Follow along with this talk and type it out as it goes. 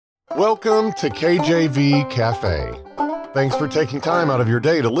Welcome to KJV Cafe. Thanks for taking time out of your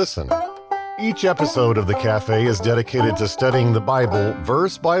day to listen. Each episode of the Cafe is dedicated to studying the Bible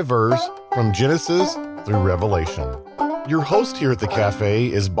verse by verse from Genesis through Revelation. Your host here at the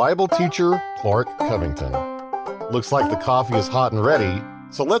Cafe is Bible teacher Clark Covington. Looks like the coffee is hot and ready,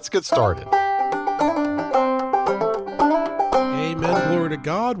 so let's get started. Amen. Glory to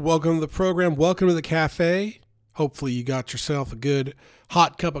God. Welcome to the program. Welcome to the Cafe. Hopefully you got yourself a good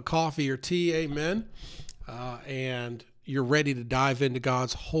hot cup of coffee or tea. Amen. And you're ready to dive into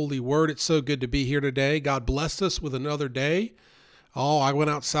God's holy word. It's so good to be here today. God blessed us with another day. Oh, I went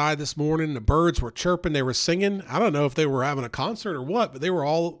outside this morning. The birds were chirping. They were singing. I don't know if they were having a concert or what, but they were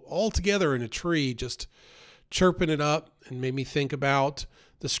all together in a tree, just chirping it up, and made me think about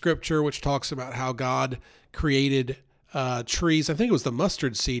the scripture, which talks about how God created trees. I think it was the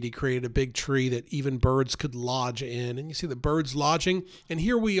mustard seed. He created a big tree that even birds could lodge in. And you see the birds lodging. And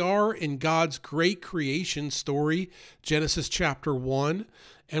here we are in God's great creation story, Genesis chapter 1.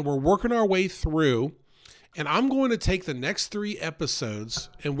 And we're working our way through. And I'm going to take the next 3 episodes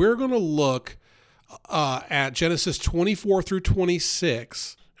and we're going to look at Genesis 24 through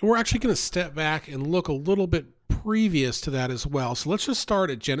 26. And we're actually going to step back and look a little bit previous to that as well. So let's just start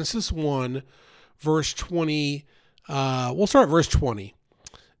at Genesis 1, verse 20. We'll start at verse 20.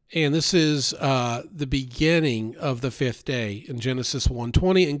 And this is the beginning of the 5th day in Genesis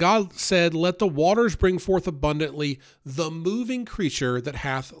 1:20. And God said, "Let the waters bring forth abundantly the moving creature that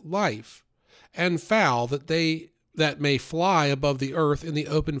hath life, and fowl that may fly above the earth in the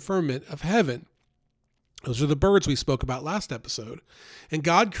open firmament of heaven." Those are the birds we spoke about last episode. And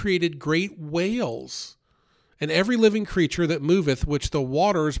God created great whales, and every living creature that moveth, which the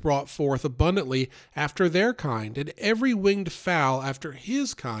waters brought forth abundantly after their kind, and every winged fowl after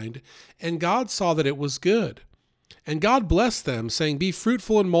his kind. And God saw that it was good. And God blessed them, saying, "Be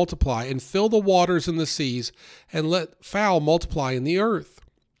fruitful and multiply, and fill the waters and the seas, and let fowl multiply in the earth."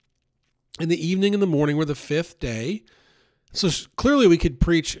 And the evening and the morning were the 5th day. So clearly we could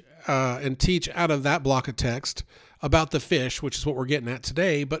preach and teach out of that block of text about the fish, which is what we're getting at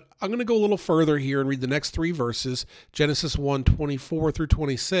today. But I'm going to go a little further here and read the next 3 verses, Genesis 1:24 through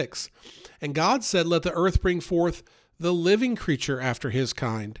 26. And God said, "Let the earth bring forth the living creature after his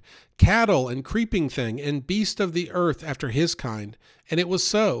kind, cattle and creeping thing, and beast of the earth after his kind. And it was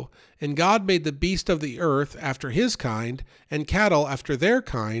so. And God made the beast of the earth after his kind, and cattle after their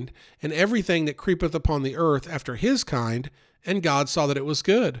kind, and everything that creepeth upon the earth after his kind. And God saw that it was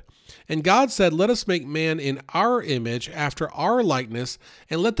good. And God said, Let us make man in our image, after our likeness,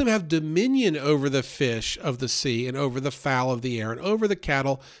 and let them have dominion over the fish of the sea, and over the fowl of the air, and over the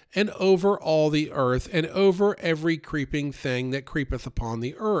cattle, and over all the earth, and over every creeping thing that creepeth upon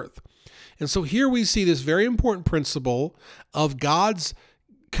the earth." And so here we see this very important principle of God's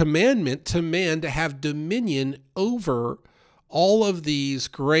commandment to man to have dominion over all of these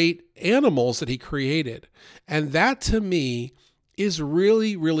great animals that he created. And that, to me, is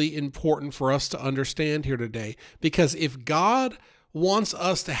really, really important for us to understand here today. Because if God wants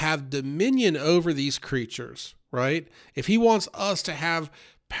us to have dominion over these creatures, right? If he wants us to have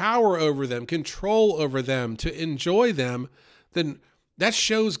power over them, control over them, to enjoy them, then that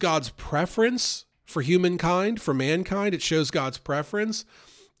shows God's preference for humankind, for mankind. It shows God's preference.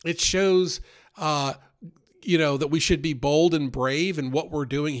 It shows that we should be bold and brave in what we're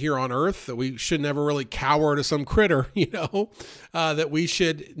doing here on earth, that we should never really cower to some critter, that we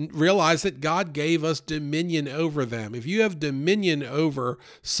should realize that God gave us dominion over them. If you have dominion over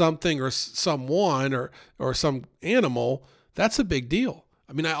something or someone or some animal, that's a big deal.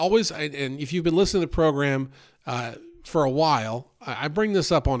 I mean, and if you've been listening to the program for a while, I bring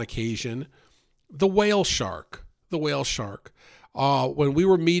this up on occasion, the whale shark. When we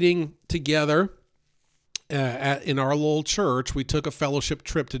were meeting together, in our little church, we took a fellowship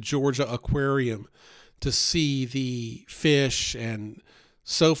trip to Georgia Aquarium to see the fish and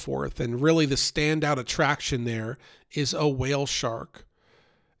so forth. And really the standout attraction there is a whale shark.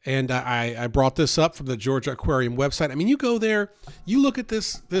 And I brought this up from the Georgia Aquarium website. I mean, you go there, you look at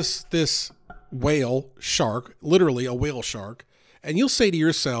this whale shark, literally a whale shark, and you'll say to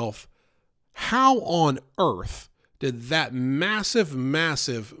yourself, how on earth did that massive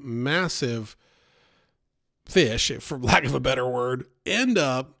fish, for lack of a better word, end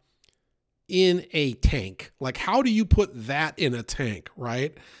up in a tank? Like, how do you put that in a tank,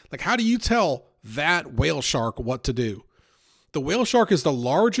 right? Like, how do you tell that whale shark what to do? The whale shark is the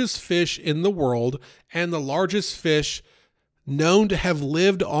largest fish in the world and the largest fish known to have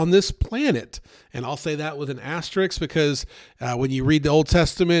lived on this planet. And I'll say that with an asterisk because when you read the Old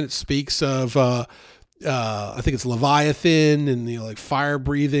Testament, it speaks of I think it's Leviathan and like fire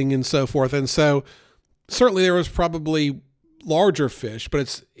breathing and so forth. And so certainly there was probably larger fish,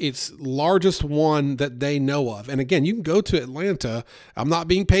 but it's largest one that they know of. And again, you can go to Atlanta. I'm not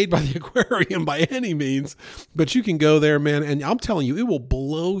being paid by the aquarium by any means, but you can go there, man. And I'm telling you, it will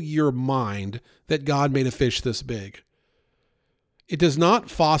blow your mind that God made a fish this big. It does not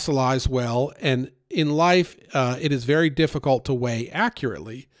fossilize well. And in life, it is very difficult to weigh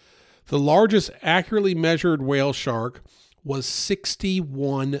accurately. The largest accurately measured whale shark was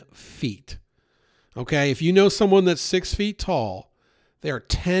 61 feet. Okay, if you know someone that's 6 feet tall, they are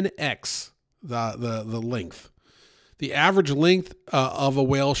 10x the length. The average length of a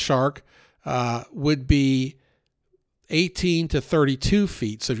whale shark would be 18 to 32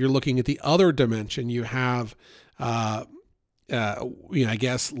 feet. So if you're looking at the other dimension, you have, I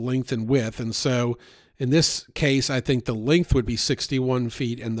guess, length and width. And so in this case, I think the length would be 61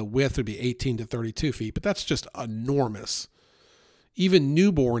 feet and the width would be 18 to 32 feet. But that's just enormous. Even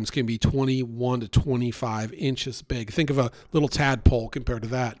newborns can be 21 to 25 inches big. Think of a little tadpole compared to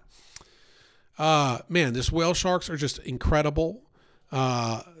that. Man, these whale sharks are just incredible.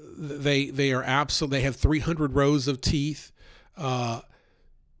 They are absolute. They have 300 rows of teeth.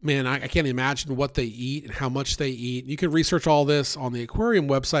 Man, I can't imagine what they eat and how much they eat. You can research all this on the aquarium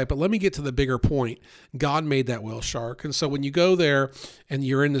website, but let me get to the bigger point. God made that whale shark. And so when you go there and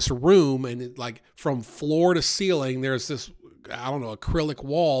you're in this room and like from floor to ceiling, there's this, I don't know, acrylic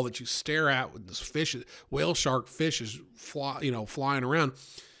wall that you stare at with this fish, whale shark fish is flying around.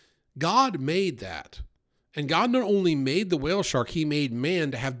 God made that. And God not only made the whale shark, he made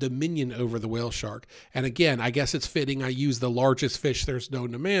man to have dominion over the whale shark. And again, I guess it's fitting I use the largest fish there's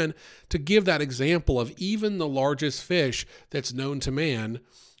known to man to give that example of even the largest fish that's known to man,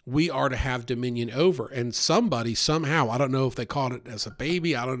 we are to have dominion over. And somebody somehow, I don't know if they caught it as a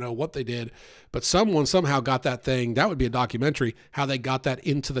baby, I don't know what they did, but someone somehow got that thing. That would be a documentary, how they got that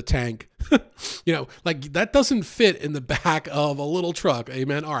into the tank. Like that doesn't fit in the back of a little truck.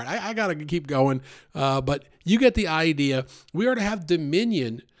 Amen. All right, I got to keep going. But you get the idea. We are to have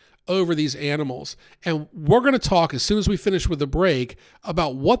dominion over these animals. And we're going to talk as soon as we finish with the break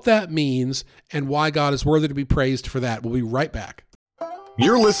about what that means and why God is worthy to be praised for that. We'll be right back.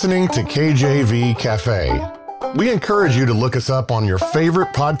 You're listening to KJV Cafe. We encourage you to look us up on your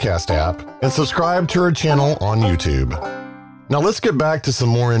favorite podcast app and subscribe to our channel on YouTube. Now let's get back to some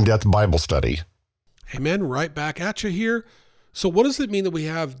more in-depth Bible study. Amen. Right back at you here. So what does it mean that we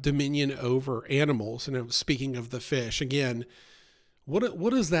have dominion over animals? And speaking of the fish, again, what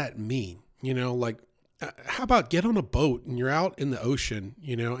does that mean? How about get on a boat and you're out in the ocean,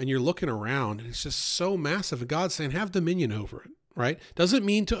 and you're looking around and it's just so massive. And God's saying, have dominion over it. Right? Doesn't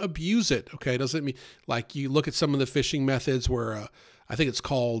mean to abuse it. Okay. Doesn't mean like you look at some of the fishing methods where I think it's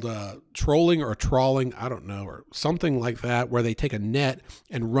called trolling or trawling. I don't know, or something like that, where they take a net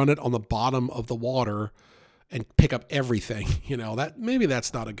and run it on the bottom of the water and pick up everything. Maybe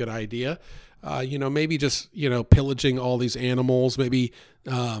that's not a good idea. Maybe just, pillaging all these animals, maybe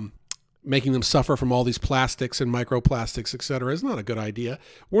making them suffer from all these plastics and microplastics, et cetera, is not a good idea.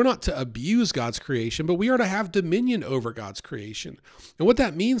 We're not to abuse God's creation, but we are to have dominion over God's creation. And what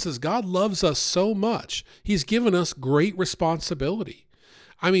that means is God loves us so much. He's given us great responsibility.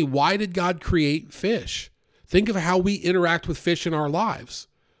 I mean, why did God create fish? Think of how we interact with fish in our lives.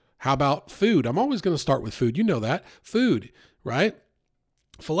 How about food? I'm always going to start with food. You know that. Food, right?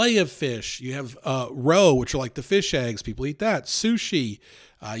 Filet of fish. You have roe, which are like the fish eggs. People eat that. Sushi.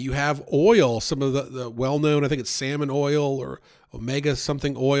 You have oil, some of the well-known, I think it's salmon oil or omega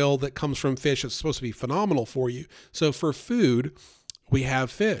something oil that comes from fish. It's supposed to be phenomenal for you. So for food, we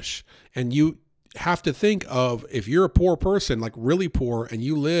have fish. And you have to think of, if you're a poor person, like really poor, and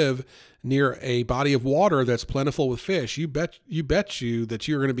you live near a body of water that's plentiful with fish, you bet that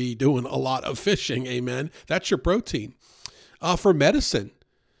you're going to be doing a lot of fishing. Amen. That's your protein. For medicine,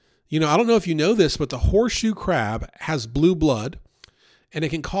 I don't know if you know this, but the horseshoe crab has blue blood. And it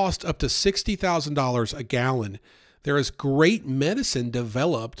can cost up to $60,000 a gallon. There is great medicine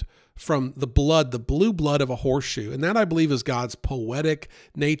developed from the blue blood of a horseshoe. And that, I believe, is God's poetic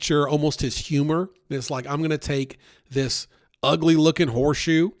nature, almost his humor. It's like, I'm going to take this ugly looking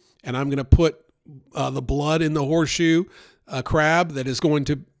horseshoe and I'm going to put the blood in the horseshoe crab that is going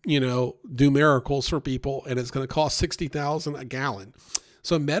to, do miracles for people. And it's going to cost $60,000 a gallon.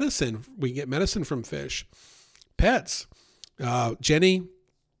 So medicine, we get medicine from fish. Pets. Jenny,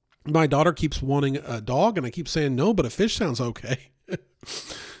 my daughter, keeps wanting a dog, and I keep saying no, but a fish sounds okay.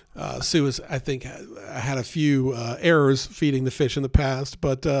 Sue has, I think, had a few errors feeding the fish in the past,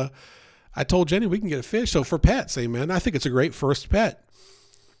 but I told Jenny we can get a fish. So for pets, amen, I think it's a great first pet.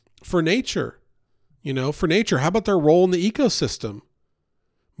 For nature, For nature, how about their role in the ecosystem?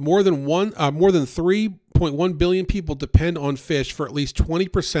 More than 3.1 billion people depend on fish for at least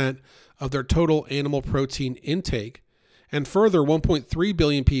 20% of their total animal protein intake. And further, 1.3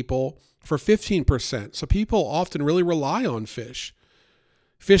 billion people for 15%. So people often really rely on fish.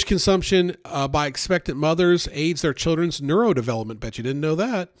 Fish consumption by expectant mothers aids their children's neurodevelopment. Bet you didn't know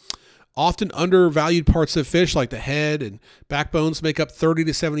that. Often undervalued parts of fish like the head and backbones make up 30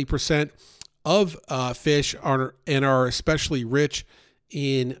 to 70% of fish and are especially rich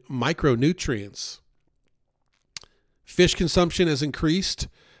in micronutrients. Fish consumption has increased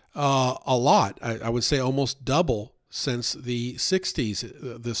a lot. I would say almost double since the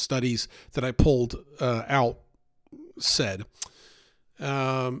 60s, the studies that I pulled out said.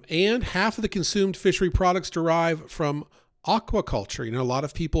 And half of the consumed fishery products derive from aquaculture. A lot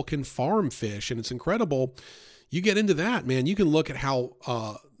of people can farm fish, and it's incredible. You get into that, man. You can look at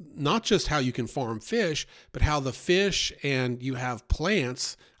how, not just how you can farm fish, but how the fish and you have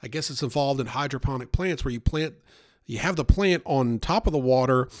plants. I guess it's involved in hydroponic plants where you have the plant on top of the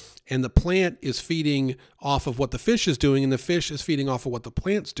water, and the plant is feeding off of what the fish is doing, and the fish is feeding off of what the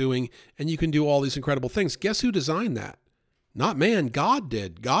plant's doing, and you can do all these incredible things. Guess who designed that? Not man, God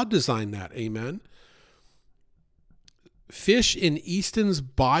did. God designed that. Amen. Fish in Easton's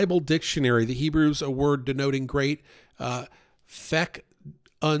Bible Dictionary, the Hebrew is a word denoting great fecundity.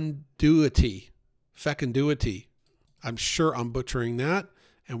 Fecundity. I'm sure I'm butchering that.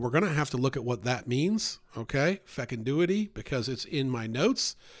 And we're going to have to look at what that means, okay? Fecundity, because it's in my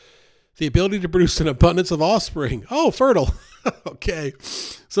notes. The ability to produce an abundance of offspring. Oh, fertile. Okay.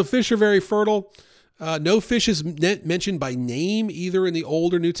 So fish are very fertile. No fish is mentioned by name either in the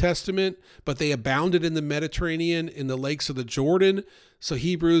Old or New Testament, but they abounded in the Mediterranean, in the lakes of the Jordan. So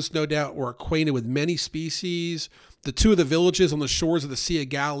Hebrews, no doubt, were acquainted with many species. The two of the villages on the shores of the Sea of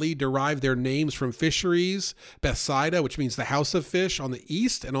Galilee derived their names from fisheries. Bethsaida, which means the house of fish, on the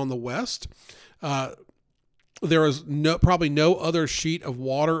east and on the west. There is probably no other sheet of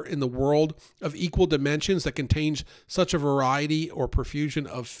water in the world of equal dimensions that contains such a variety or profusion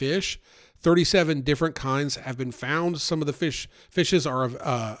of fish. 37 different kinds have been found. Some of the fishes are of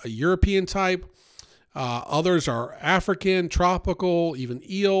a European type. Others are African, tropical, even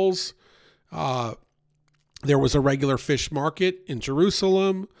eels. There was a regular fish market in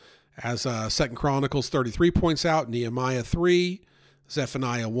Jerusalem, as 2 Chronicles 33 points out, Nehemiah 3,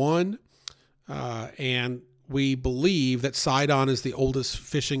 Zephaniah 1. And we believe that Sidon is the oldest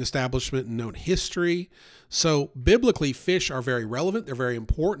fishing establishment in known history. So biblically, fish are very relevant. They're very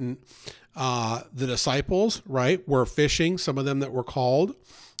important. The disciples, right, were fishing. Some of them that were called,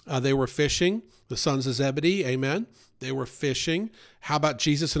 they were fishing. The sons of Zebedee, amen. They were fishing. How about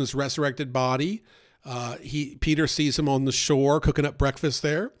Jesus and his resurrected body? Peter sees him on the shore cooking up breakfast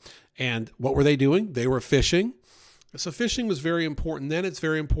there. And what were they doing? They were fishing. So fishing was very important then. It's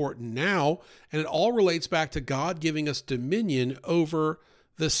very important now. And it all relates back to God giving us dominion over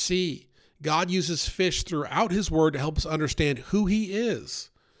the sea. God uses fish throughout his word to help us understand who he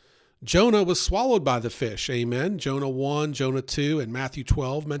is. Jonah was swallowed by the fish. Amen. Jonah 1, Jonah 2, and Matthew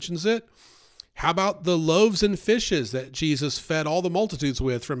 12 mentions it. How about the loaves and fishes that Jesus fed all the multitudes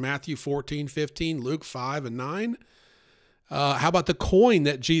with from Matthew 14, 15, Luke 5, and 9? How about the coin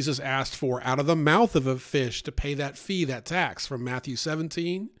that Jesus asked for out of the mouth of a fish to pay that fee, that tax, from Matthew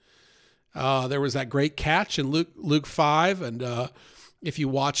 17? There was that great catch in Luke 5, and if you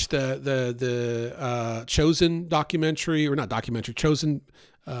watch the Chosen documentary, or not documentary, Chosen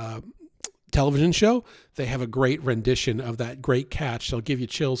television show, they have a great rendition of that great catch. They'll give you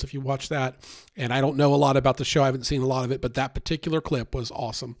chills if you watch that. And I don't know a lot about the show. I haven't seen a lot of it, but that particular clip was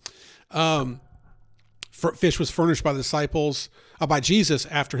awesome. Fish was furnished by the disciples, by Jesus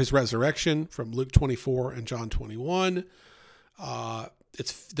after his resurrection, from Luke 24 and John 21.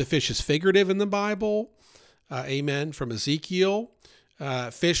 The fish is figurative in the Bible. Amen. From Ezekiel.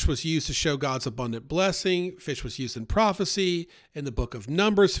 Fish was used to show God's abundant blessing. Fish was used in prophecy. In the book of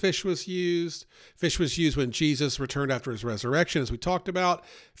Numbers, fish was used. Fish was used when Jesus returned after his resurrection, as we talked about.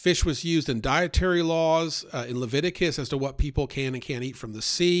 Fish was used in dietary laws in Leviticus as to what people can and can't eat from the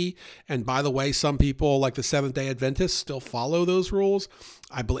sea. And by the way, some people, like the Seventh-day Adventists, still follow those rules.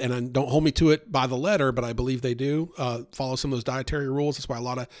 And don't hold me to it by the letter, but I believe they do follow some of those dietary rules. That's why a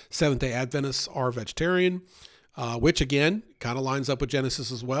lot of Seventh-day Adventists are vegetarian. Which again, kind of lines up with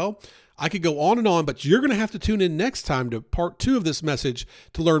Genesis as well. I could go on, but you're going to have to tune in next time to part 2 of this message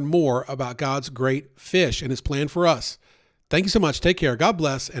to learn more about God's great fish and his plan for us. Thank you so much. Take care. God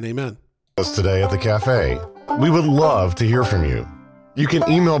bless, and amen. Us today at the cafe. We would love to hear from you. You can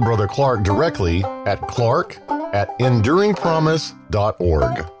email Brother Clark directly at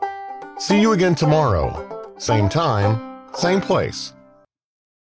clark@enduringpromise.org. See you again tomorrow. Same time, same place.